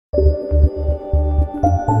Okay,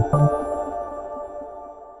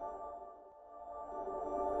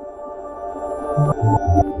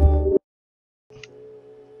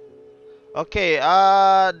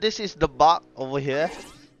 this is the bug over here.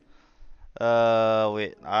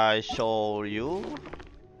 Wait, I show you.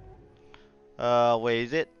 Where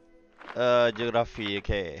is it? Geography,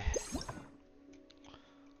 okay.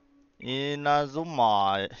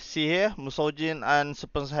 Inazuma, see here, Musoujin and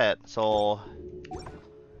Serpent's head. So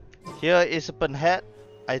here is Serpent's head,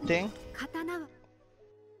 I think.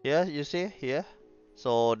 Here, you see, here.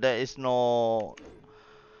 So there is no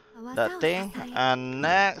that thing. And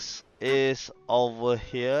next is over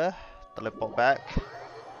here. Teleport back.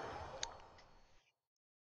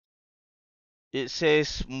 It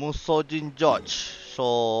says Musoujin Gorge,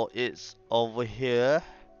 so it's over here.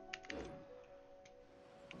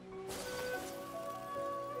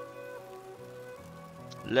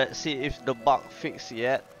 Let's see if the bug fixed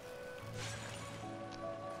yet.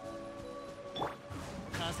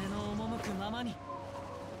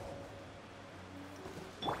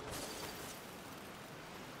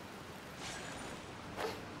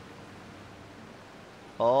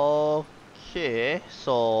 Okay,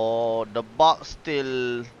 so the bug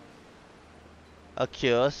still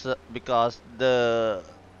occurs because the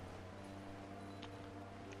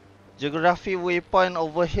geography waypoint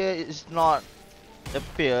over here is not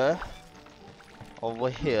appear over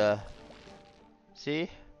here. See?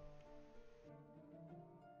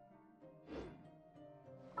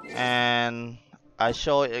 And I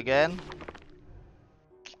show it again.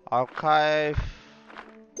 Archive,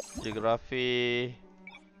 geography,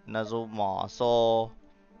 Inazuma. So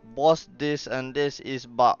both this and this is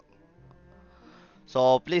bug.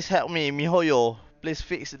 So please help me, mihoyo. Please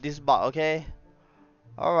fix this bug, okay?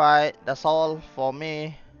 Alright, that's all for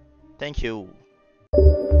me. Thank you.